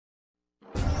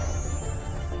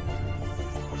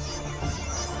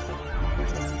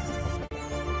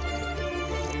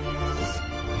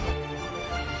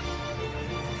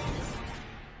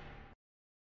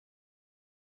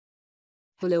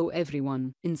Hello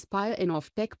everyone, Inspire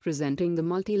Innov.Tech presenting the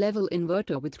multi-level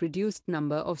inverter with reduced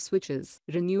number of switches.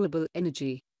 Renewable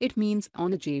energy. It means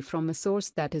energy from a source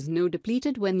that is no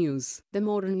depleted when used. The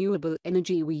more renewable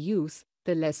energy we use,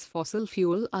 the less fossil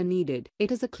fuel are needed.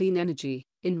 It is a clean energy,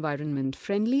 environment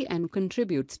friendly and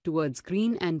contributes towards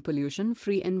green and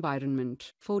pollution-free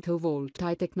environment.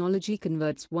 Photovoltaic technology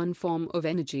converts one form of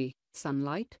energy,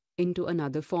 sunlight, into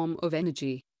another form of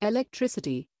energy,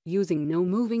 electricity, using no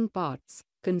moving parts,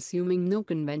 consuming no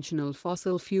conventional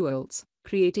fossil fuels,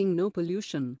 creating no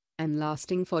pollution, and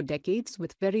lasting for decades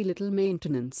with very little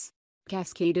maintenance.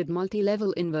 Cascaded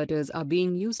multi-level inverters are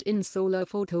being used in solar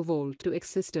photovoltaic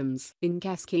systems. In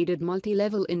cascaded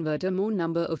multi-level inverter, more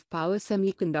number of power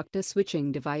semiconductor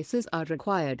switching devices are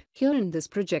required. Here in this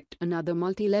project, another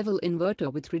multi-level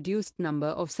inverter with reduced number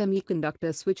of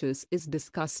semiconductor switches is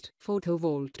discussed.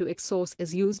 Photovoltaic source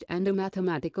is used and a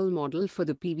mathematical model for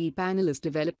the PV panel is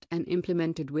developed and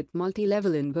implemented with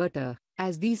multi-level inverter.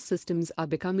 As these systems are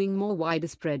becoming more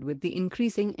widespread with the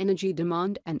increasing energy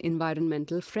demand and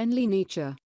environmental friendly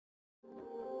nature,